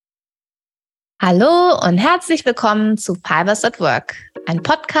Hallo und herzlich willkommen zu Fibers at Work, ein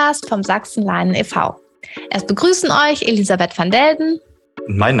Podcast vom Sachsen-Leinen e.V. Es begrüßen euch Elisabeth van Delden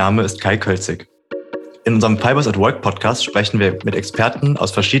und mein Name ist Kai Kölzig. In unserem Fibers at Work Podcast sprechen wir mit Experten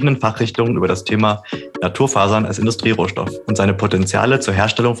aus verschiedenen Fachrichtungen über das Thema Naturfasern als Industrierohstoff und seine Potenziale zur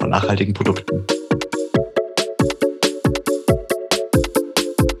Herstellung von nachhaltigen Produkten.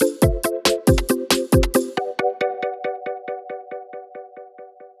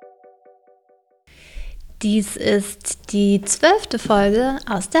 Dies ist die 12. Folge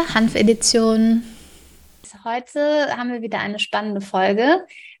aus der Hanf-Edition. Heute haben wir wieder eine spannende Folge.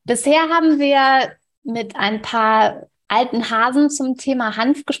 Bisher haben wir mit ein paar alten Hasen zum Thema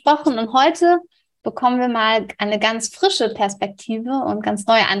Hanf gesprochen und heute bekommen wir mal eine ganz frische Perspektive und ganz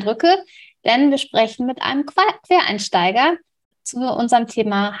neue Eindrücke, denn wir sprechen mit einem Quereinsteiger zu unserem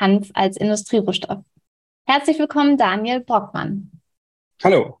Thema Hanf als Industrierohstoff. Herzlich willkommen, Daniel Brockmann.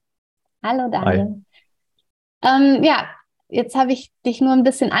 Hallo. Hallo, Daniel. Jetzt habe ich dich nur ein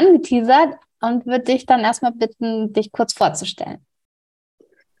bisschen angeteasert und würde dich dann erstmal bitten, dich kurz vorzustellen.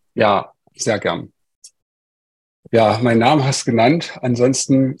 Ja, sehr gern. Ja, meinen Namen hast du genannt.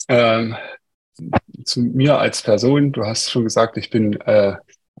 Ansonsten zu mir als Person, du hast schon gesagt, ich bin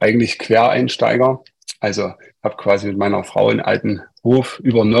eigentlich Quereinsteiger. Also habe quasi mit meiner Frau einen alten Hof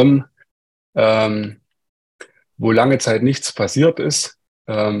übernommen, wo lange Zeit nichts passiert ist.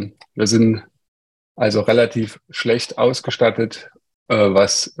 Wir sind also relativ schlecht ausgestattet,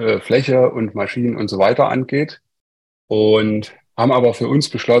 was Fläche und Maschinen und so weiter angeht. Und haben aber für uns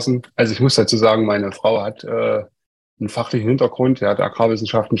beschlossen, also ich muss dazu sagen, meine Frau hat einen fachlichen Hintergrund, sie hat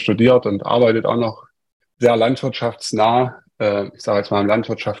Agrarwissenschaften studiert und arbeitet auch noch sehr landwirtschaftsnah, ich sage jetzt mal im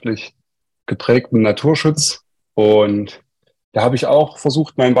landwirtschaftlich geprägten Naturschutz. Und da habe ich auch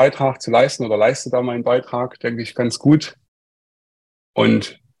versucht, meinen Beitrag zu leisten oder leiste da meinen Beitrag, denke ich, ganz gut.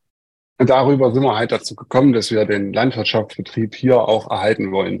 Und darüber sind wir halt dazu gekommen, dass wir den Landwirtschaftsbetrieb hier auch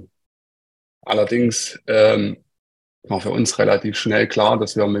erhalten wollen. Allerdings war für uns relativ schnell klar,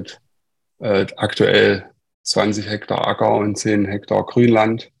 dass wir mit aktuell 20 Hektar Acker und 10 Hektar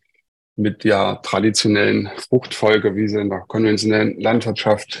Grünland mit der traditionellen Fruchtfolge, wie sie in der konventionellen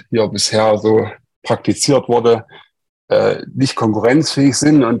Landwirtschaft hier bisher so praktiziert wurde, nicht konkurrenzfähig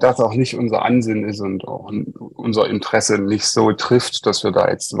sind und das auch nicht unser Ansinnen ist und auch unser Interesse nicht so trifft, dass wir da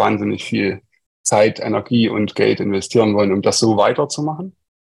jetzt wahnsinnig viel Zeit, Energie und Geld investieren wollen, um das so weiterzumachen.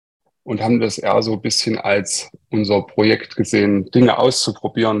 Und haben das eher so ein bisschen als unser Projekt gesehen, Dinge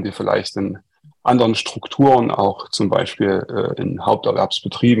auszuprobieren, die vielleicht in anderen Strukturen, auch zum Beispiel in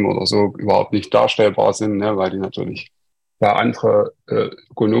Haupterwerbsbetrieben oder so, überhaupt nicht darstellbar sind, ne, weil die natürlich da andere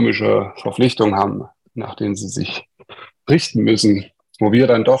ökonomische Verpflichtungen haben, nach denen sie sich richten müssen. Wo wir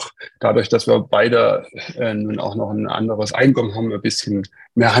dann doch, dadurch, dass wir beide nun auch noch ein anderes Einkommen haben, ein bisschen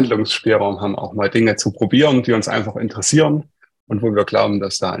mehr Handlungsspielraum haben, auch mal Dinge zu probieren, die uns einfach interessieren. Und wo wir glauben,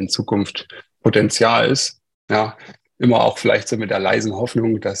 dass da in Zukunft Potenzial ist. Ja, immer auch vielleicht so mit der leisen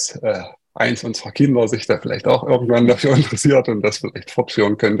Hoffnung, dass eins unserer Kinder sich da vielleicht auch irgendwann dafür interessiert und das vielleicht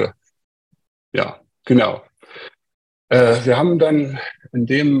fortführen könnte. Ja, genau. Wir haben dann in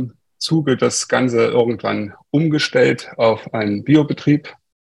dem Zuge das Ganze irgendwann umgestellt auf einen Biobetrieb.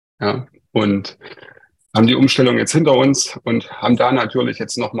 Ja, und haben die Umstellung jetzt hinter uns und haben da natürlich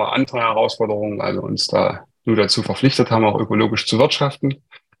jetzt nochmal andere Herausforderungen, weil wir uns da nur dazu verpflichtet haben, auch ökologisch zu wirtschaften.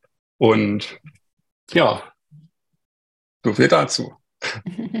 Und ja, so viel dazu.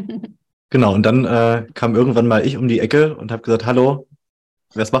 Genau, und dann kam irgendwann mal ich um die Ecke und habe gesagt, hallo,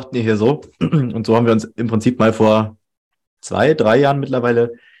 was macht ihr hier so? Und so haben wir uns im Prinzip mal vor 2-3 Jahren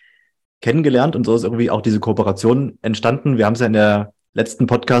mittlerweile kennengelernt und so ist irgendwie auch diese Kooperation entstanden. Wir haben es ja in der letzten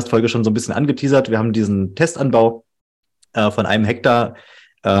Podcast-Folge schon so ein bisschen angeteasert. Wir haben diesen Testanbau von 1 Hektar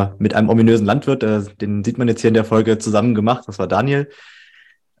mit einem ominösen Landwirt, den sieht man jetzt hier in der Folge, zusammen gemacht. Das war Daniel.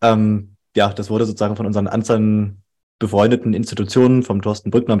 Das wurde sozusagen von unseren anderen befreundeten Institutionen, vom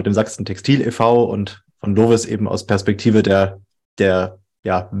Thorsten Brückner mit dem Sachsen Textil e.V. und von Lovis eben aus Perspektive der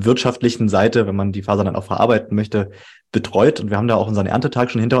wirtschaftlichen Seite, wenn man die Fasern dann auch verarbeiten möchte, betreut. Und wir haben da auch unseren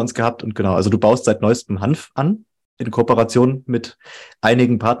Erntetag schon hinter uns gehabt. Und genau, also du baust seit neuestem Hanf an, in Kooperation mit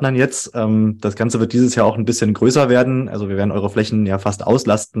einigen Partnern jetzt. Das Ganze wird dieses Jahr auch ein bisschen größer werden. Also wir werden eure Flächen ja fast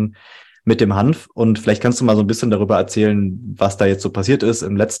auslasten mit dem Hanf. Und vielleicht kannst du mal so ein bisschen darüber erzählen, was da jetzt so passiert ist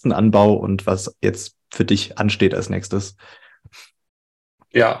im letzten Anbau und was jetzt für dich ansteht als nächstes.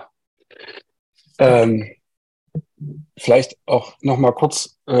 Ja, vielleicht auch noch mal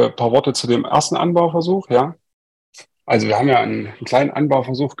kurz ein paar Worte zu dem ersten Anbauversuch. Ja, also wir haben ja einen kleinen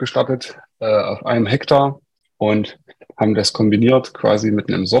Anbauversuch gestartet auf 1 Hektar und haben das kombiniert quasi mit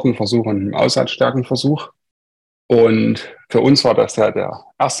einem Sortenversuch und einem Aussaatstärkenversuch. Und für uns war das ja der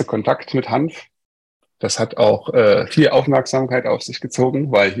erste Kontakt mit Hanf. Das hat auch viel Aufmerksamkeit auf sich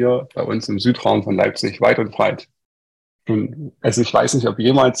gezogen, weil hier bei uns im Südraum von Leipzig weit und breit also ich weiß nicht, ob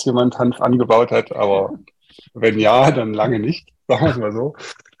jemals jemand Hanf angebaut hat, aber wenn ja, dann lange nicht, sagen wir es mal so.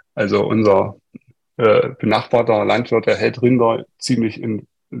 Also unser benachbarter Landwirt, der hält Rinder ziemlich in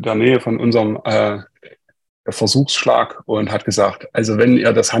der Nähe von unserem Versuchsschlag und hat gesagt, also wenn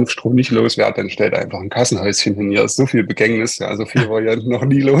ihr das Hanfstroh nicht loswerdet, dann stellt einfach ein Kassenhäuschen hin. Hier ist so viel Begängnis, ja, so viel war ja noch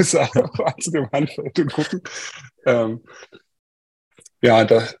nie los zu dem Hanfeld und gucken. Ähm, ja,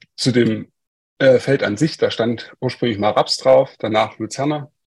 zu dem Feld an sich, da stand ursprünglich mal Raps drauf, danach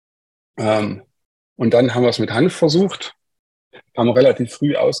Luzerne. Und dann haben wir es mit Hanf versucht, haben relativ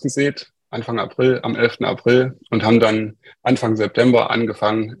früh ausgesät, Anfang April, am 11. April und haben dann Anfang September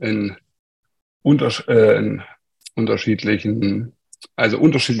angefangen in unterschiedlichen, also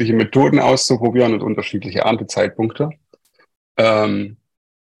unterschiedliche Methoden auszuprobieren und unterschiedliche Erntezeitpunkte. Und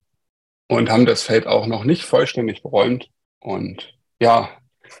haben das Feld auch noch nicht vollständig beräumt. Und ja,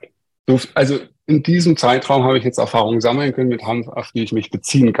 also in diesem Zeitraum habe ich jetzt Erfahrungen sammeln können mit Hanf, auf die ich mich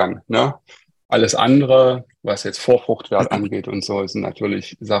beziehen kann. Ne? Alles andere, was jetzt Vorfruchtwert angeht und so, sind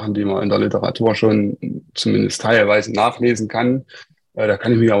natürlich Sachen, die man in der Literatur schon zumindest teilweise nachlesen kann. Da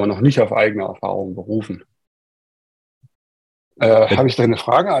kann ich mich aber noch nicht auf eigene Erfahrungen berufen. Habe ich deine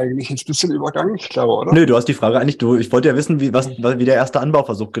Frage eigentlich jetzt ein bisschen übergangen? Ich glaube, oder? Nö, du hast die Frage eigentlich, ich wollte ja wissen, wie der erste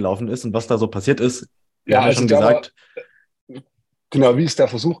Anbauversuch gelaufen ist und was da so passiert ist. Wir haben ja also schon gesagt. Genau, wie ist der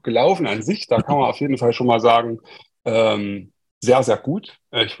Versuch gelaufen an sich? Da kann man auf jeden Fall schon mal sagen, sehr, sehr gut.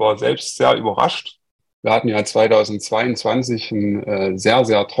 Ich war selbst sehr überrascht. Wir hatten ja 2022 ein sehr,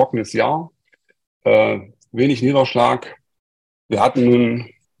 sehr trockenes Jahr, wenig Niederschlag. Wir hatten nun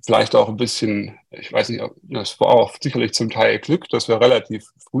vielleicht auch ein bisschen, ich weiß nicht, das war auch sicherlich zum Teil Glück, dass wir relativ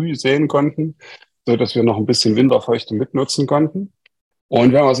früh säen konnten, so dass wir noch ein bisschen Winterfeuchte mitnutzen konnten.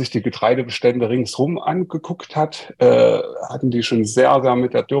 Und wenn man sich die Getreidebestände ringsherum angeguckt hat, hatten die schon sehr, sehr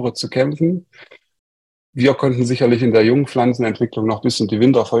mit der Dürre zu kämpfen. Wir konnten sicherlich in der jungen Pflanzenentwicklung noch ein bisschen die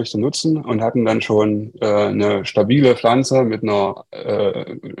Winterfeuchte nutzen und hatten dann schon eine stabile Pflanze mit einer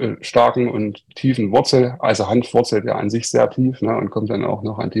starken und tiefen Wurzel. Also Hanf wurzelt ja an sich sehr tief, ne, und kommt dann auch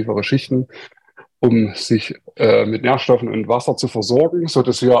noch an tiefere Schichten, um sich mit Nährstoffen und Wasser zu versorgen, so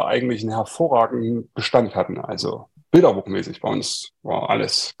dass wir eigentlich einen hervorragenden Bestand hatten. Also bilderbuchmäßig bei uns war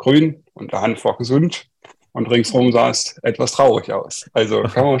alles grün und der Hanf war gesund und ringsherum sah es etwas traurig aus. Also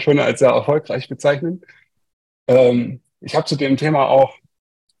kann man schon als sehr erfolgreich bezeichnen. Ich habe zu dem Thema auch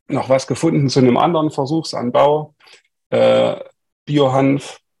noch was gefunden zu einem anderen Versuchsanbau.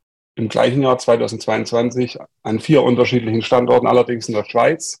 Biohanf im gleichen Jahr 2022 an 4 unterschiedlichen Standorten, allerdings in der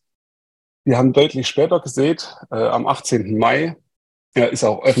Schweiz. Die haben deutlich später gesät, am 18. Mai. Ist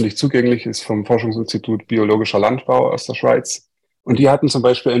auch öffentlich zugänglich, ist vom Forschungsinstitut Biologischer Landbau aus der Schweiz. Und die hatten zum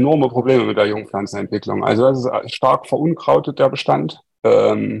Beispiel enorme Probleme mit der Jungpflanzenentwicklung. Also das ist stark verunkrautet, der Bestand.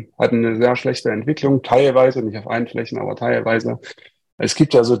 Hatten eine sehr schlechte Entwicklung, teilweise, nicht auf allen Flächen, aber teilweise. Es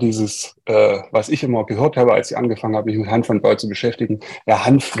gibt ja so dieses, was ich immer gehört habe, als ich angefangen habe, mich mit Hanfanbau zu beschäftigen. Ja,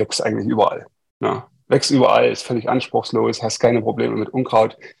 Hanf wächst eigentlich überall. Ja, wächst überall, ist völlig anspruchslos, hast keine Probleme mit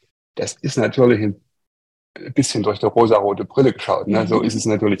Unkraut. Das ist natürlich ein bisschen durch die rosarote Brille geschaut. Ne? So ist es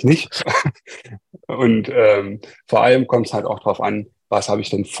natürlich nicht. Und vor allem kommt es halt auch darauf an, was habe ich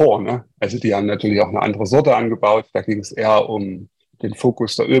denn vor. Ne? Also die haben natürlich auch eine andere Sorte angebaut. Da ging es eher um den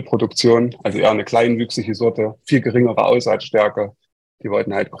Fokus der Ölproduktion, also eher eine kleinwüchsige Sorte, viel geringere Aussaatstärke. Die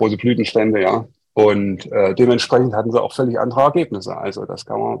wollten halt große Blütenstände, ja. Und dementsprechend hatten sie auch völlig andere Ergebnisse. Also das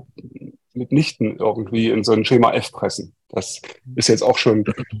kann man mitnichten irgendwie in so ein Schema F pressen. Das ist jetzt auch schon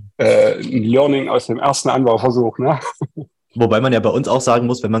ein Learning aus dem ersten Anbauversuch. Ne? Wobei man ja bei uns auch sagen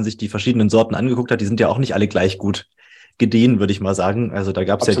muss, wenn man sich die verschiedenen Sorten angeguckt hat, die sind ja auch nicht alle gleich gut gediehen, würde ich mal sagen. Also da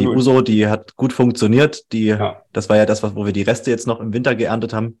gab es ja die Uso, die hat gut funktioniert. Das war ja das, wo wir die Reste jetzt noch im Winter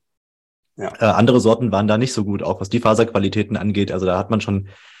geerntet haben. Ja. Andere Sorten waren da nicht so gut, auch was die Faserqualitäten angeht. Also da hat man schon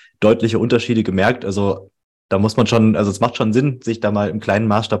deutliche Unterschiede gemerkt. Also da muss man schon, also es macht schon Sinn, sich da mal im kleinen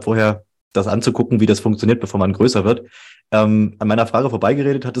Maßstab vorher das anzugucken, wie das funktioniert, bevor man größer wird. An meiner Frage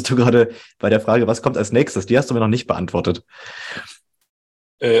vorbeigeredet hattest du gerade bei der Frage, was kommt als nächstes? Die hast du mir noch nicht beantwortet.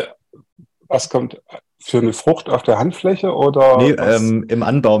 Was kommt für eine Frucht auf der Hanffläche oder? Nee, im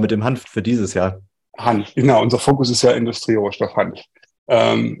Anbau mit dem Hanf für dieses Jahr. Hanf, genau. Unser Fokus ist ja Industrierohstoff Hanf.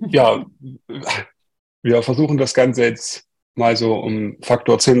 Ja, wir versuchen das Ganze jetzt mal so um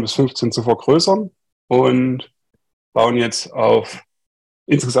Faktor 10 bis 15 zu vergrößern und bauen jetzt auf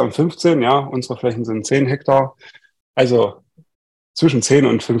insgesamt 15, ja, unsere Flächen sind 10 Hektar, also zwischen 10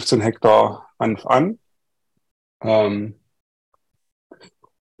 und 15 Hektar Hanf an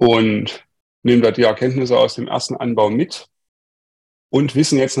und nehmen da die Erkenntnisse aus dem ersten Anbau mit und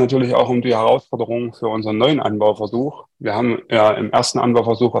wissen jetzt natürlich auch um die Herausforderungen für unseren neuen Anbauversuch. Wir haben ja im ersten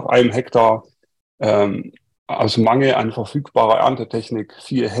Anbauversuch auf einem Hektar aus Mangel an verfügbarer Erntetechnik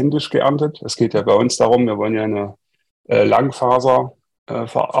viel händisch geerntet. Es geht ja bei uns darum, wir wollen ja eine Langfaser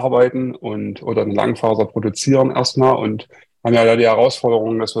verarbeiten oder eine Langfaser produzieren erstmal und haben ja da die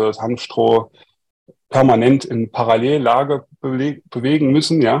Herausforderung, dass wir das Hanfstroh permanent in Parallellage bewegen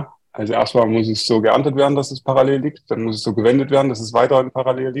müssen, ja. Also erstmal muss es so geerntet werden, dass es parallel liegt, dann muss es so gewendet werden, dass es weiterhin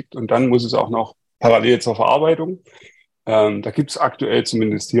parallel liegt und dann muss es auch noch parallel zur Verarbeitung. Da gibt es aktuell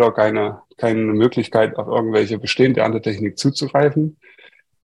zumindest hier keine Möglichkeit, auf irgendwelche bestehende Erntetechnik zuzugreifen.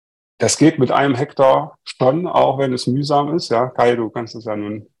 Das geht mit einem Hektar schon, auch wenn es mühsam ist. Ja, Kai, du kannst es ja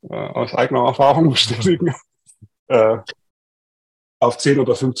nun aus eigener Erfahrung bestätigen. Auf 10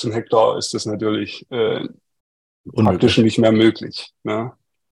 oder 15 Hektar ist das natürlich praktisch nicht mehr möglich. Ne?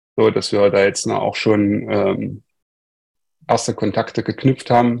 So, dass wir da jetzt auch schon erste Kontakte geknüpft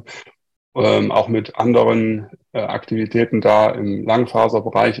haben, auch mit anderen Aktivitäten da im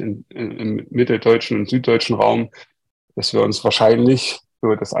Langfaserbereich im mitteldeutschen und süddeutschen Raum, dass wir uns wahrscheinlich,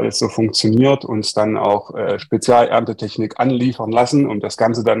 so das alles so funktioniert, uns dann auch Spezialerntetechnik anliefern lassen, um das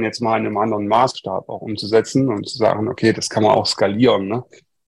Ganze dann jetzt mal in einem anderen Maßstab auch umzusetzen und zu sagen, okay, das kann man auch skalieren. Ne?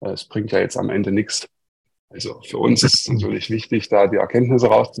 Es bringt ja jetzt am Ende nichts. Also für uns ist es natürlich wichtig, da die Erkenntnisse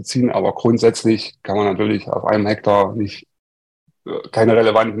rauszuziehen, aber grundsätzlich kann man natürlich auf einem Hektar keine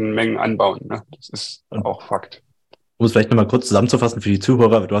relevanten Mengen anbauen. Ne? Das ist auch Fakt. Um es vielleicht nochmal kurz zusammenzufassen für die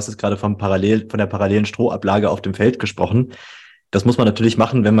Zuhörer, du hast jetzt gerade von der parallelen Strohablage auf dem Feld gesprochen. Das muss man natürlich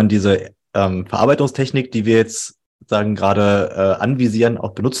machen, wenn man diese Verarbeitungstechnik, die wir jetzt sagen gerade anvisieren,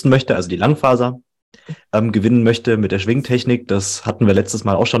 auch benutzen möchte, also die Langfaser gewinnen möchte mit der Schwingtechnik. Das hatten wir letztes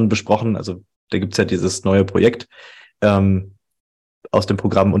Mal auch schon besprochen. Also da gibt's ja dieses neue Projekt aus dem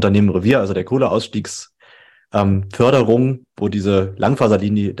Programm Unternehmen Revier, also der Kohleausstiegsförderung, wo diese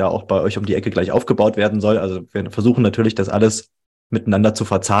Langfaserlinie da auch bei euch um die Ecke gleich aufgebaut werden soll. Also wir versuchen natürlich, das alles miteinander zu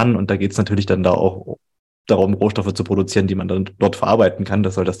verzahnen und da geht's natürlich dann da auch darum, Rohstoffe zu produzieren, die man dann dort verarbeiten kann.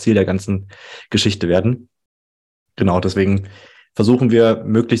 Das soll das Ziel der ganzen Geschichte werden. Genau, deswegen versuchen wir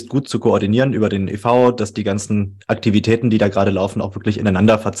möglichst gut zu koordinieren über den e.V., dass die ganzen Aktivitäten, die da gerade laufen, auch wirklich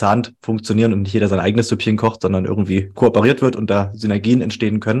ineinander verzahnt funktionieren und nicht jeder sein eigenes Süppchen kocht, sondern irgendwie kooperiert wird und da Synergien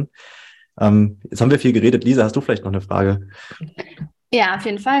entstehen können. Jetzt haben wir viel geredet. Lisa, hast du vielleicht noch eine Frage? Ja, auf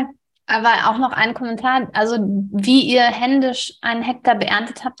jeden Fall. Aber auch noch ein Kommentar. Also wie ihr händisch einen Hektar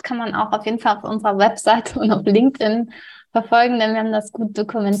beerntet habt, kann man auch auf jeden Fall auf unserer Webseite und auf LinkedIn verfolgen, denn wir haben das gut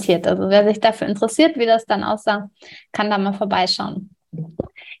dokumentiert. Also wer sich dafür interessiert, wie das dann aussah, kann da mal vorbeischauen.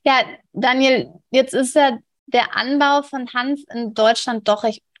 Ja, Daniel, jetzt ist ja der Anbau von Hanf in Deutschland doch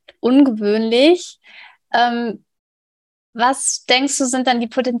recht ungewöhnlich. Was denkst du, sind dann die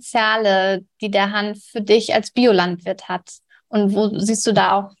Potenziale, die der Hanf für dich als Biolandwirt hat? Und wo siehst du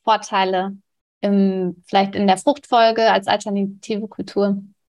da auch Vorteile vielleicht in der Fruchtfolge als alternative Kultur?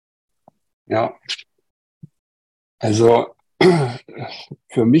 Ja, also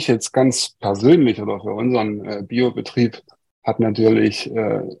für mich jetzt ganz persönlich oder für unseren Biobetrieb hat natürlich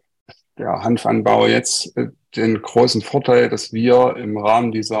der Hanfanbau jetzt den großen Vorteil, dass wir im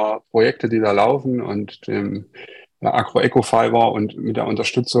Rahmen dieser Projekte, die da laufen und dem Agro-Eco-Fiber und mit der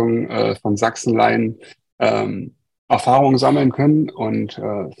Unterstützung von Sachsenlein Erfahrungen sammeln können und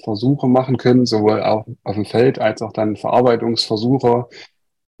Versuche machen können, sowohl auf dem Feld als auch dann Verarbeitungsversuche,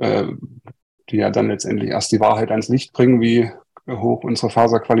 die ja dann letztendlich erst die Wahrheit ans Licht bringen, wie hoch unsere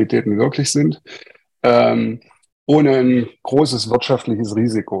Faserqualitäten wirklich sind, ohne ein großes wirtschaftliches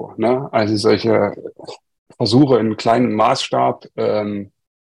Risiko. Ne? Also solche Versuche in kleinem Maßstab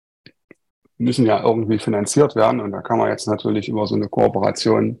müssen ja irgendwie finanziert werden und da kann man jetzt natürlich über so eine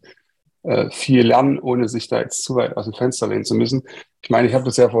Kooperation viel lernen, ohne sich da jetzt zu weit aus dem Fenster lehnen zu müssen. Ich meine, ich habe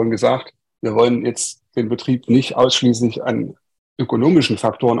das ja vorhin gesagt, wir wollen jetzt den Betrieb nicht ausschließlich an ökonomischen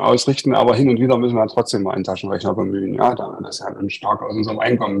Faktoren ausrichten, aber hin und wieder müssen wir trotzdem mal einen Taschenrechner bemühen, ja, da wir das ja dann stark aus unserem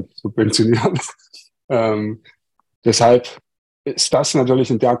Einkommen subventionieren. Deshalb ist das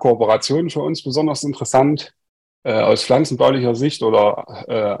natürlich in der Kooperation für uns besonders interessant, aus pflanzenbaulicher Sicht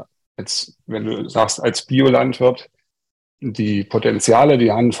oder wenn du sagst, als Biolandwirt. Die Potenziale,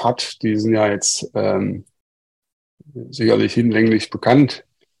 die Hanf hat, die sind ja jetzt sicherlich hinlänglich bekannt.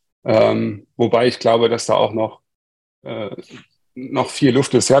 Wobei ich glaube, dass da auch noch viel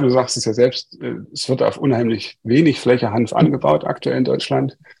Luft ist. Ja, du sagst es ja selbst, es wird auf unheimlich wenig Fläche Hanf angebaut aktuell in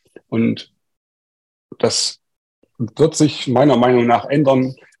Deutschland. Und das wird sich meiner Meinung nach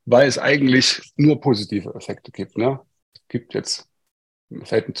ändern, weil es eigentlich nur positive Effekte gibt. Ne? Es gibt jetzt, mir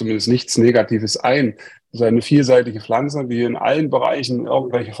fällt zumindest nichts Negatives ein. so eine vielseitige Pflanze, die in allen Bereichen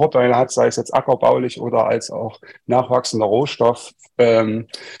irgendwelche Vorteile hat, sei es jetzt ackerbaulich oder als auch nachwachsender Rohstoff.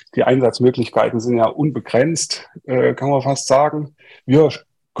 Die Einsatzmöglichkeiten sind ja unbegrenzt, kann man fast sagen. Wir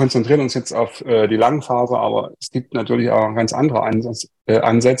konzentrieren uns jetzt auf die Langfaser, aber es gibt natürlich auch ganz andere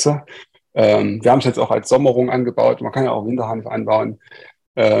Ansätze. Wir haben es jetzt auch als Sommerung angebaut. Man kann ja auch Winterhanf anbauen.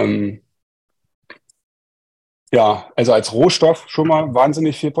 Ja, also als Rohstoff schon mal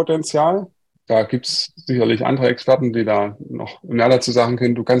wahnsinnig viel Potenzial. Da gibt's sicherlich andere Experten, die da noch mehr dazu sagen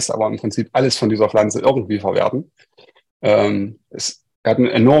können. Du kannst aber im Prinzip alles von dieser Pflanze irgendwie verwerten. Es hat einen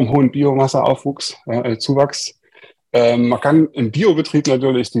enorm hohen Biomasseaufwuchs, Zuwachs. Man kann im Biobetrieb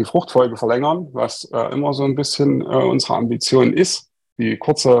natürlich die Fruchtfolge verlängern, was immer so ein bisschen unsere Ambition ist. Die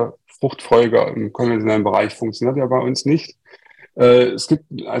kurze Fruchtfolge im konventionellen Bereich funktioniert ja bei uns nicht. Es gibt,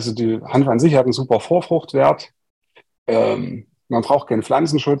 also die Hanf an sich hat einen super Vorfruchtwert. Man braucht keinen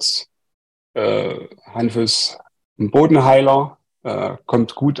Pflanzenschutz. Hanf ist ein Bodenheiler,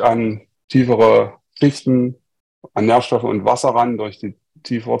 kommt gut an tiefere Schichten, an Nährstoffe und Wasser ran durch die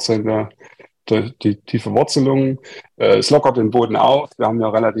durch die tiefe Wurzelung. Es lockert den Boden auf. Wir haben ja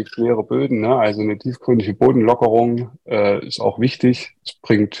relativ schwere Böden, ne? Also eine tiefgründige Bodenlockerung ist auch wichtig. Es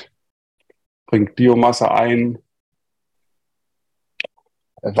bringt Biomasse ein.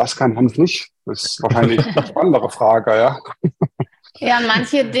 Was kann Hanf nicht? Das ist wahrscheinlich eine spannendere Frage, ja. Ja,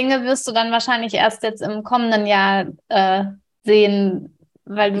 manche Dinge wirst du dann wahrscheinlich erst jetzt im kommenden Jahr sehen,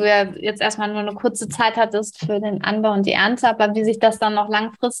 weil du ja jetzt erstmal nur eine kurze Zeit hattest für den Anbau und die Ernte, aber wie sich das dann noch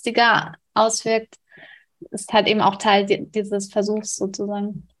langfristiger auswirkt, ist halt eben auch Teil dieses Versuchs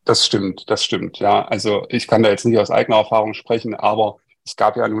sozusagen. Das stimmt, ja. Also ich kann da jetzt nicht aus eigener Erfahrung sprechen, aber es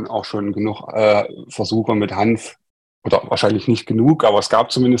gab ja nun auch schon genug Versuche mit Hanf, oder wahrscheinlich nicht genug, aber es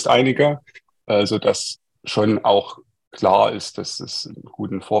gab zumindest einige, sodass schon auch klar ist, dass es einen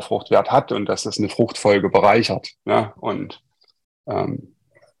guten Vorfruchtwert hat und dass es eine Fruchtfolge bereichert. Ne? Und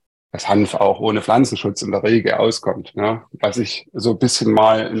dass Hanf auch ohne Pflanzenschutz in der Regel auskommt. Ne? Was ich so ein bisschen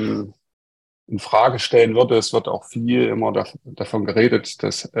mal in Frage stellen würde, es wird auch viel immer davon geredet,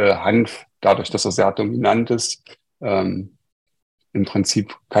 dass Hanf, dadurch, dass er sehr dominant ist, im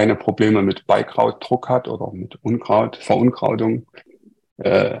Prinzip keine Probleme mit Beikrautdruck hat oder mit Verunkrautung.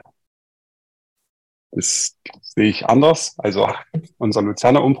 Das sehe ich anders. Also unser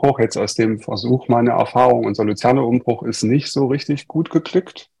Luzerner-Umbruch, jetzt aus dem Versuch meine Erfahrung, unser Luzerner-Umbruch ist nicht so richtig gut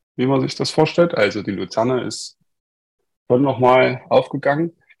geglückt, wie man sich das vorstellt. Also die Luzerne ist schon nochmal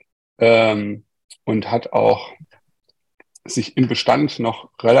aufgegangen und hat auch sich im Bestand noch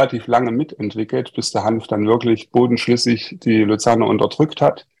relativ lange mitentwickelt, bis der Hanf dann wirklich bodenschlüssig die Luzerne unterdrückt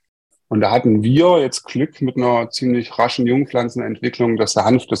hat. Und da hatten wir jetzt Glück mit einer ziemlich raschen Jungpflanzenentwicklung, dass der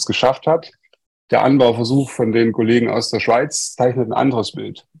Hanf das geschafft hat. Der Anbauversuch von den Kollegen aus der Schweiz zeichnet ein anderes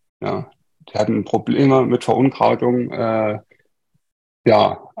Bild. Ja, die hatten Probleme mit Verunkrautung,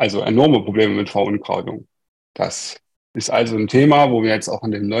 ja, also enorme Probleme mit Verunkrautung. Das ist also ein Thema, wo wir jetzt auch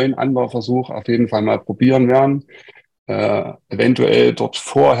in dem neuen Anbauversuch auf jeden Fall mal probieren werden, eventuell dort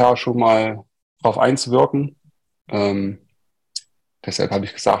vorher schon mal drauf einzuwirken. Deshalb habe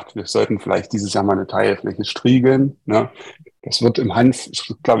ich gesagt, wir sollten vielleicht dieses Jahr mal eine Teilfläche striegeln. Ne? Das wird im Hanf,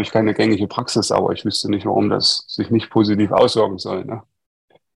 ist, glaube ich, keine gängige Praxis, aber ich wüsste nicht, warum das sich nicht positiv auswirken soll. Ne?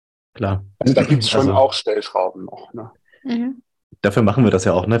 Klar. Also da gibt es schon Also, auch Stellschrauben noch. Ne? Mhm. dafür machen wir das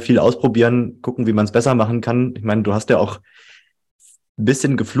ja auch, ne? Viel ausprobieren, gucken, wie man es besser machen kann. Ich meine, du hast ja auch ein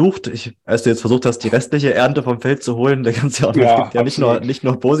bisschen geflucht. Als du jetzt versucht hast, die restliche Ernte vom Feld zu holen, da kannst du ja auch, es Ja, gibt ja absolut. nicht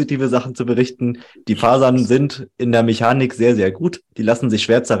nur positive Sachen zu berichten. Die Fasern sind in der Mechanik sehr, sehr gut. Die lassen sich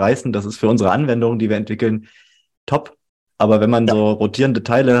schwer zerreißen. Das ist für unsere Anwendungen, die wir entwickeln, top. Aber wenn man Ja, so rotierende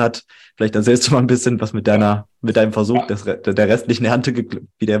Teile hat, vielleicht erzählst du mal ein bisschen, was mit ja, mit deinem Versuch ja. der restlichen Ernte,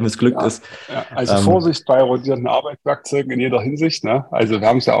 wie der missglückt Ja, ist. ja, also Ähm, Vorsicht bei rotierenden Arbeitswerkzeugen in jeder Hinsicht. Ne? Also wir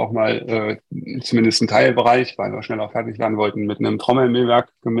haben es ja auch mal zumindest einen Teilbereich, weil wir schneller fertig werden wollten, mit einem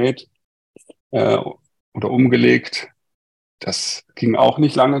Trommelmähwerk gemäht oder umgelegt. Das ging auch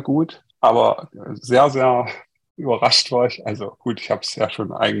nicht lange gut, aber sehr, sehr überrascht war ich. Also gut, ich habe es ja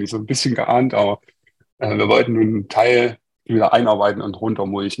schon eigentlich so ein bisschen geahnt, aber wir wollten nun einen Teil wieder einarbeiten und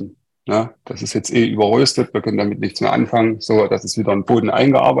runtermulchen. Ne? Das ist jetzt überröstet, wir können damit nichts mehr anfangen, so dass es wieder in den Boden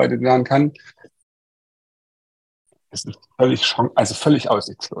eingearbeitet werden kann. Es ist völlig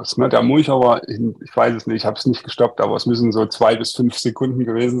aussichtslos. Ne? Der Mulcher war, ich weiß es nicht, ich habe es nicht gestoppt, aber es müssen so 2 bis 5 Sekunden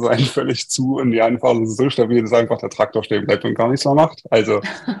gewesen sein, völlig zu. Und die Anfahrt ist so stabil, dass einfach der Traktor stehen bleibt und gar nichts mehr macht. Also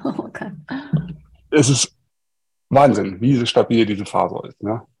Okay. es ist Wahnsinn, wie stabil diese Faser ist.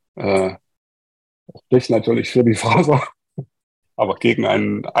 Ne? Das spricht natürlich für die Faser, aber gegen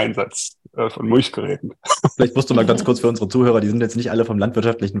einen Einsatz von Mulchgeräten. Vielleicht musst du mal ganz kurz für unsere Zuhörer, die sind jetzt nicht alle vom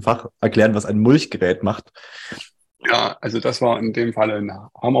landwirtschaftlichen Fach, erklären, was ein Mulchgerät macht. Ja, also das war in dem Fall ein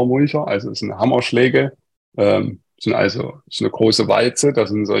Hammermulcher, also es sind Hammerschläge, ist eine große Walze, da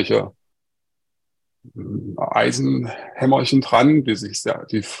sind solche Eisenhämmerchen dran,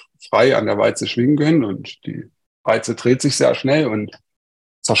 die frei an der Walze schwingen können und die Walze dreht sich sehr schnell und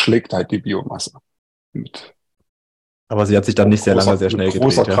zerschlägt halt die Biomasse mit Aber sie hat sich dann nicht sehr lange, sehr mit schnell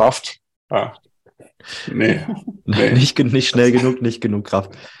großer gedreht, ja? Kraft. Ja, nee, nee. Nicht schnell genug, nicht genug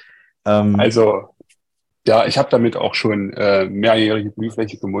Kraft. Also ja, ich habe damit auch schon mehrjährige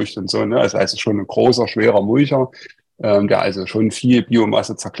Blühfläche gemulcht und so, ne? Also schon ein großer, schwerer Mulcher, der also schon viel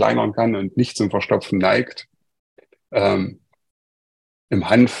Biomasse zerkleinern kann und nicht zum Verstopfen neigt. Im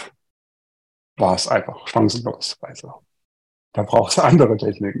Hanf war es einfach chancenlos. Also da braucht es andere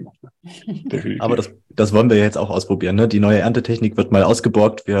Techniken. Definitiv. Aber das wollen wir jetzt auch ausprobieren, ne? Die neue Erntetechnik wird mal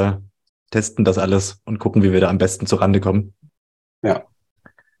ausgeborgt. Wir testen das alles und gucken, wie wir da am besten zurande kommen. Ja.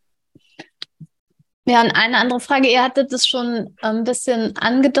 Ja, und eine andere Frage, ihr hattet es schon ein bisschen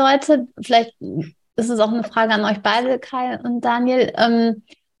angedeutet, vielleicht ist es auch eine Frage an euch beide, Kai und Daniel.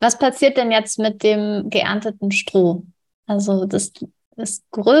 Was passiert denn jetzt mit dem geernteten Stroh? Also das ist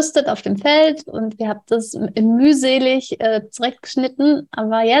geröstet auf dem Feld und ihr habt das mühselig zurechtgeschnitten,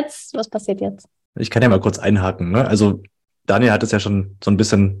 aber jetzt, was passiert jetzt? Ich kann ja mal kurz einhaken, ne? Also Daniel hat es ja schon so ein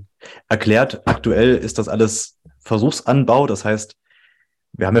bisschen erklärt. Aktuell ist das alles Versuchsanbau. Das heißt,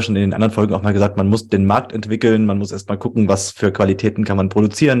 wir haben ja schon in den anderen Folgen auch mal gesagt, man muss den Markt entwickeln, man muss erst mal gucken, was für Qualitäten kann man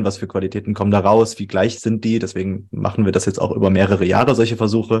produzieren, was für Qualitäten kommen da raus, wie gleich sind die. Deswegen machen wir das jetzt auch über mehrere Jahre, solche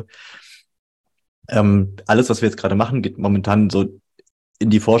Versuche. Alles, was wir jetzt gerade machen, geht momentan so in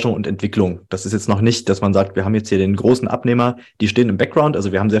die Forschung und Entwicklung. Das ist jetzt noch nicht, dass man sagt, wir haben jetzt hier den großen Abnehmer, die stehen im Background.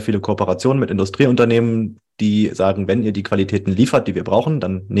 Also wir haben sehr viele Kooperationen mit Industrieunternehmen, die sagen, wenn ihr die Qualitäten liefert, die wir brauchen,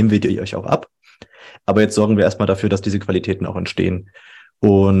 dann nehmen wir die euch auch ab. Aber jetzt sorgen wir erstmal dafür, dass diese Qualitäten auch entstehen.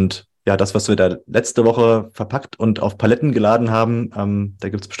 Und ja, das, was wir da letzte Woche verpackt und auf Paletten geladen haben, da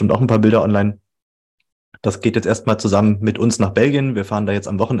gibt es bestimmt auch ein paar Bilder online. Das geht jetzt erstmal zusammen mit uns nach Belgien. Wir fahren da jetzt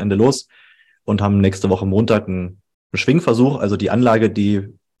am Wochenende los und haben nächste Woche Montag einen Schwingversuch. Also die Anlage, die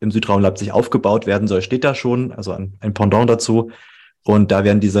im Südraum Leipzig aufgebaut werden soll, steht da schon, also ein Pendant dazu. Und da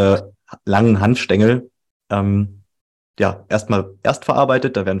werden diese langen Hanfstängel erstmal erst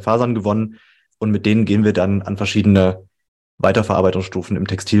verarbeitet, da werden Fasern gewonnen und mit denen gehen wir dann an verschiedene Weiterverarbeitungsstufen im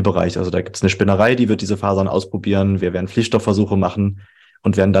Textilbereich. Also da gibt es eine Spinnerei, die wird diese Fasern ausprobieren. Wir werden Pflichtstoffversuche machen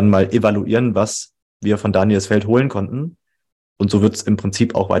und werden dann mal evaluieren, was wir von Daniels Feld holen konnten. Und so wird es im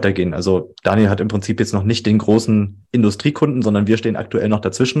Prinzip auch weitergehen. Also Daniel hat im Prinzip jetzt noch nicht den großen Industriekunden, sondern wir stehen aktuell noch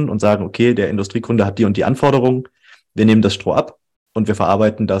dazwischen und sagen, okay, der Industriekunde hat die und die Anforderungen. Wir nehmen das Stroh ab und wir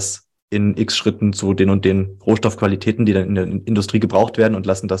verarbeiten das in x Schritten zu den und den Rohstoffqualitäten, die dann in der Industrie gebraucht werden und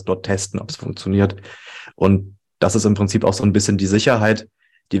lassen das dort testen, ob es funktioniert. Und das ist im Prinzip auch so ein bisschen die Sicherheit,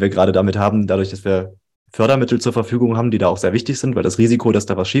 die wir gerade damit haben, dadurch, dass wir Fördermittel zur Verfügung haben, die da auch sehr wichtig sind, weil das Risiko, dass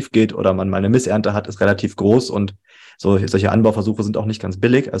da was schief geht oder man mal eine Missernte hat, ist relativ groß und solche Anbauversuche sind auch nicht ganz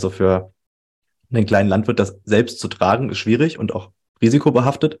billig. Also für einen kleinen Landwirt das selbst zu tragen, ist schwierig und auch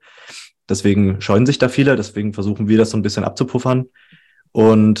risikobehaftet. Deswegen scheuen sich da viele, deswegen versuchen wir das so ein bisschen abzupuffern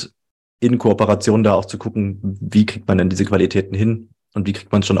und in Kooperation da auch zu gucken, wie kriegt man denn diese Qualitäten hin und wie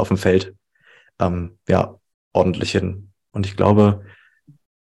kriegt man es schon auf dem Feld ordentlich hin. Und ich glaube,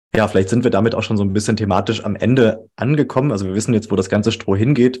 ja, vielleicht sind wir damit auch schon so ein bisschen thematisch am Ende angekommen. Also wir wissen jetzt, wo das ganze Stroh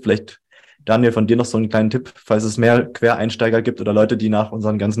hingeht. Vielleicht, Daniel, von dir noch so einen kleinen Tipp, falls es mehr Quereinsteiger gibt oder Leute, die nach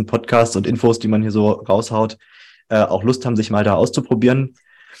unseren ganzen Podcasts und Infos, die man hier so raushaut, auch Lust haben, sich mal da auszuprobieren.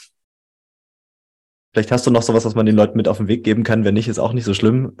 Vielleicht hast du noch sowas, was man den Leuten mit auf den Weg geben kann. Wenn nicht, ist auch nicht so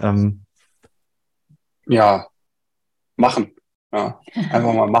schlimm. Ja, machen. Ja,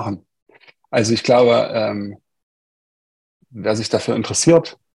 einfach mal machen. Also ich glaube, wer sich dafür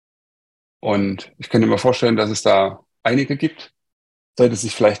interessiert, und ich könnte mir vorstellen, dass es da einige gibt, sollte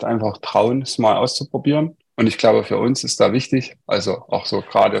sich vielleicht einfach trauen, es mal auszuprobieren. Und ich glaube, für uns ist da wichtig, also auch so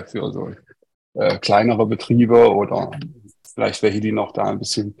gerade für so kleinere Betriebe oder vielleicht welche, die noch da ein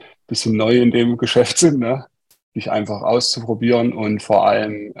bisschen neu in dem Geschäft sind, ne? Sich einfach auszuprobieren und vor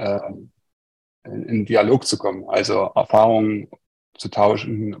allem in Dialog zu kommen, also Erfahrungen zu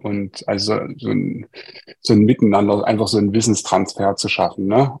tauschen und also so ein Miteinander, einfach so einen Wissenstransfer zu schaffen,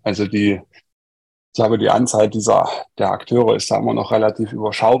 ne? Also ich glaube, die Anzahl der Akteure ist da immer noch relativ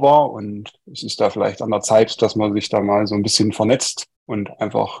überschaubar und es ist da vielleicht an der Zeit, dass man sich da mal so ein bisschen vernetzt und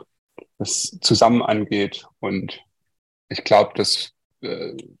einfach das zusammen angeht. Und ich glaube, das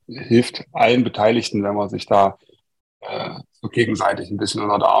hilft allen Beteiligten, wenn man sich da so gegenseitig ein bisschen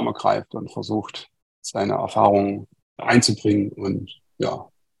unter die Arme greift und versucht, seine Erfahrungen einzubringen und ja,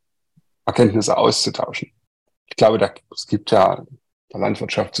 Erkenntnisse auszutauschen. Ich glaube, es gibt ja der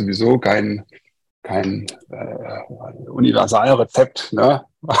Landwirtschaft sowieso kein Universalrezept, ne?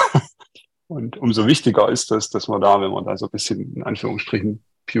 Und umso wichtiger ist es, dass man da, wenn man da so ein bisschen in Anführungsstrichen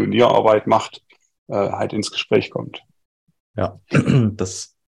Pionierarbeit macht, halt ins Gespräch kommt. Ja,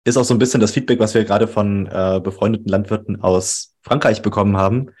 das ist auch so ein bisschen das Feedback, was wir gerade von befreundeten Landwirten aus Frankreich bekommen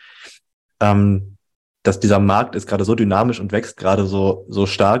haben, dass dieser Markt ist gerade so dynamisch und wächst gerade so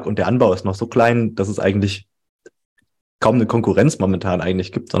stark und der Anbau ist noch so klein, dass es eigentlich kaum eine Konkurrenz momentan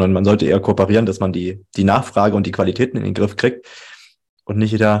eigentlich gibt, sondern man sollte eher kooperieren, dass man die Nachfrage und die Qualitäten in den Griff kriegt und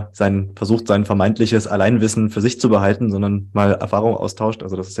nicht jeder versucht, sein vermeintliches Alleinwissen für sich zu behalten, sondern mal Erfahrung austauscht.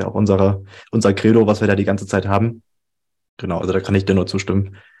 Also das ist ja auch unser Credo, was wir da die ganze Zeit haben. Genau, also da kann ich dir nur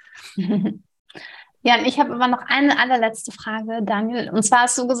zustimmen. Ja, und ich habe aber noch eine allerletzte Frage, Daniel. Und zwar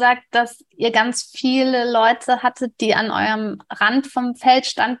hast du gesagt, dass ihr ganz viele Leute hattet, die an eurem Rand vom Feld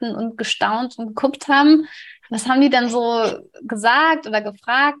standen und gestaunt und geguckt haben. Was haben die denn so gesagt oder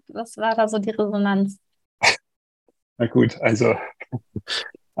gefragt? Was war da so die Resonanz? Na gut, also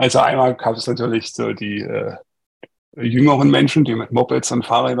einmal gab es natürlich so die jüngeren Menschen, die mit Mopeds und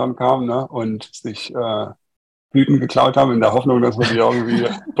Fahrrädern kamen, ne, und sich Blüten geklaut haben, in der Hoffnung, dass man die irgendwie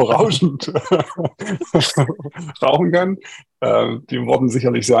berauschend rauchen kann. Die wurden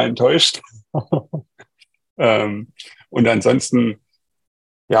sicherlich sehr enttäuscht. Und ansonsten,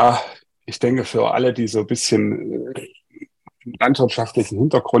 ja, ich denke, für alle, die so ein bisschen landwirtschaftlichen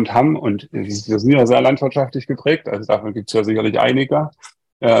Hintergrund haben, und wir sind ja sehr landwirtschaftlich geprägt, also davon gibt es ja sicherlich einige,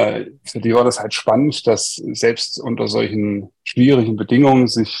 für die war das halt spannend, dass selbst unter solchen schwierigen Bedingungen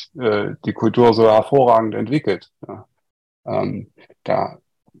sich die Kultur so hervorragend entwickelt. Ja. Da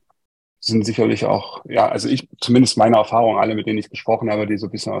sind sicherlich auch, ja, also zumindest meine Erfahrung, alle, mit denen ich gesprochen habe, die so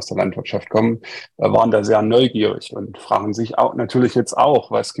ein bisschen aus der Landwirtschaft kommen, waren da sehr neugierig und fragen sich auch natürlich jetzt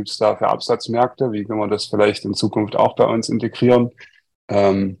auch, was gibt's da für Absatzmärkte, wie können wir das vielleicht in Zukunft auch bei uns integrieren.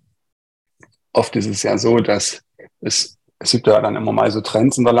 Oft ist es ja so, dass es gibt ja dann immer mal so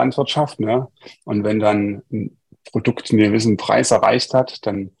Trends in der Landwirtschaft, ne? Und wenn dann ein Produkt einen gewissen Preis erreicht hat,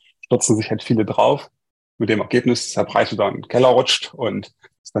 dann stürzen sich halt viele drauf, mit dem Ergebnis, dass der Preis wieder in den Keller rutscht und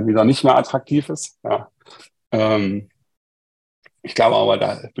es dann wieder nicht mehr attraktiv ist. Ja. Ich glaube aber,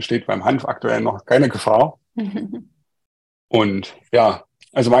 da besteht beim Hanf aktuell noch keine Gefahr. Und ja,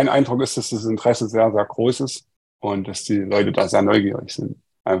 also mein Eindruck ist, dass das Interesse sehr, sehr groß ist und dass die Leute da sehr neugierig sind.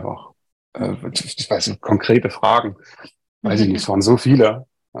 Einfach, ich weiß nicht, konkrete Fragen. Weiß ich nicht, es waren so viele.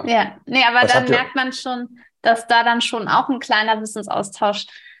 Ja, nee, aber dann merkt man schon, dass da dann schon auch ein kleiner Wissensaustausch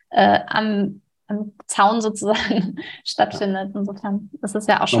am Zaun sozusagen stattfindet. Insofern, das ist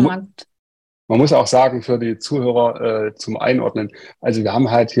ja auch schon mal gut. Man muss auch sagen, für die Zuhörer zum Einordnen, also wir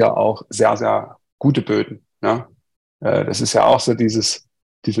haben halt hier auch sehr, sehr gute Böden. Ne? Das ist ja auch so diese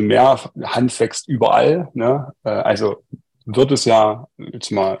Hanf wächst überall. Ne? Also wird es ja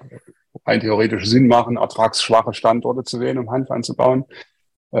jetzt mal rein theoretisch Sinn machen, ertragsschwache Standorte zu wählen, um Hanf anzubauen.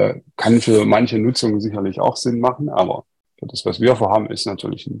 Kann für manche Nutzungen sicherlich auch Sinn machen, aber für das, was wir vorhaben, ist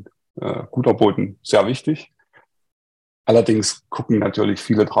natürlich ein guter Boden sehr wichtig. Allerdings gucken natürlich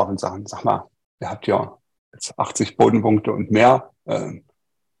viele drauf und sagen, sag mal, ihr habt ja jetzt 80 Bodenpunkte und mehr. Das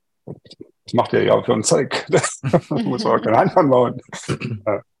macht ihr ja für ein Zeug. Das muss man auch keinen Hanf anbauen.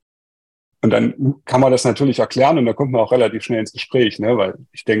 Und dann kann man das natürlich erklären und da kommt man auch relativ schnell ins Gespräch, ne? Weil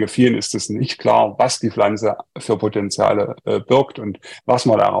ich denke, vielen ist es nicht klar, was die Pflanze für Potenziale birgt und was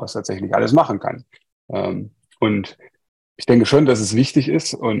man daraus tatsächlich alles machen kann. Und ich denke schon, dass es wichtig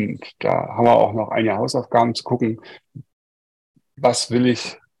ist und da haben wir auch noch einige Hausaufgaben zu gucken, was will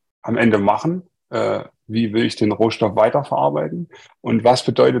ich am Ende machen, wie will ich den Rohstoff weiterverarbeiten und was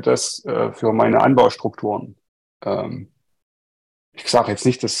bedeutet das für meine Anbaustrukturen. Ich sage jetzt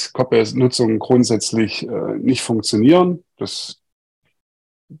nicht, dass Koppelnutzungen grundsätzlich nicht funktionieren. Das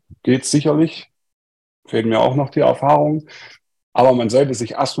geht sicherlich. Fehlt mir auch noch die Erfahrung. Aber man sollte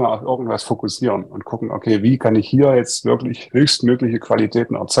sich erstmal auf irgendwas fokussieren und gucken, okay, wie kann ich hier jetzt wirklich höchstmögliche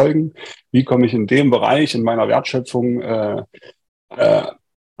Qualitäten erzeugen? Wie komme ich in dem Bereich in meiner Wertschöpfung an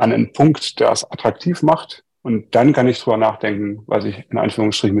einen Punkt, der es attraktiv macht? Und dann kann ich drüber nachdenken, was ich in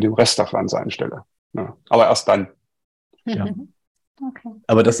Anführungsstrichen mit dem Rest der Pflanze anstelle. Ja, aber erst dann. Ja. Okay.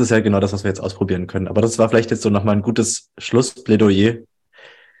 Aber das ist ja genau das, was wir jetzt ausprobieren können. Aber das war vielleicht jetzt so nochmal ein gutes Schlussplädoyer.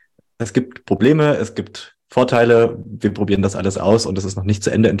 Es gibt Probleme, es gibt Vorteile, wir probieren das alles aus und es ist noch nicht zu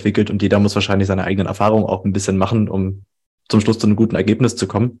Ende entwickelt und jeder muss wahrscheinlich seine eigenen Erfahrungen auch ein bisschen machen, um zum Schluss zu einem guten Ergebnis zu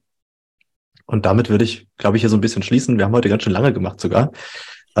kommen. Und damit würde ich, glaube ich, hier so ein bisschen schließen. Wir haben heute ganz schön lange gemacht sogar.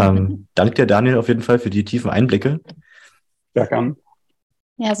 Danke dir, Daniel, auf jeden Fall für die tiefen Einblicke. Ja, gern.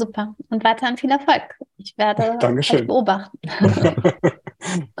 Ja, super. Und weiterhin viel Erfolg. Ich werde Dankeschön. euch beobachten.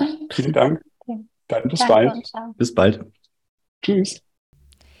 Vielen Dank. Okay. Dann bis Danke bald. und ciao. Bis bald. Tschüss.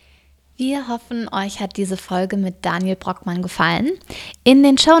 Wir hoffen, euch hat diese Folge mit Daniel Brockmann gefallen. In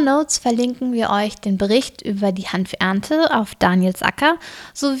den Shownotes verlinken wir euch den Bericht über die Hanfernte auf Daniels Acker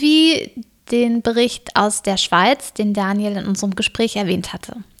sowie den Bericht aus der Schweiz, den Daniel in unserem Gespräch erwähnt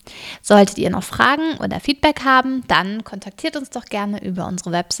hatte. Solltet ihr noch Fragen oder Feedback haben, dann kontaktiert uns doch gerne über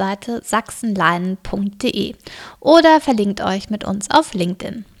unsere Webseite sachsenleinen.de oder verlinkt euch mit uns auf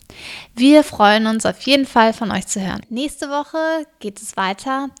LinkedIn. Wir freuen uns auf jeden Fall, von euch zu hören. Nächste Woche geht es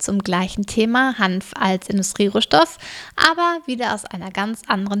weiter zum gleichen Thema Hanf als Industrierohstoff, aber wieder aus einer ganz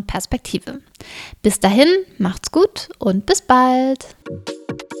anderen Perspektive. Bis dahin, macht's gut und bis bald!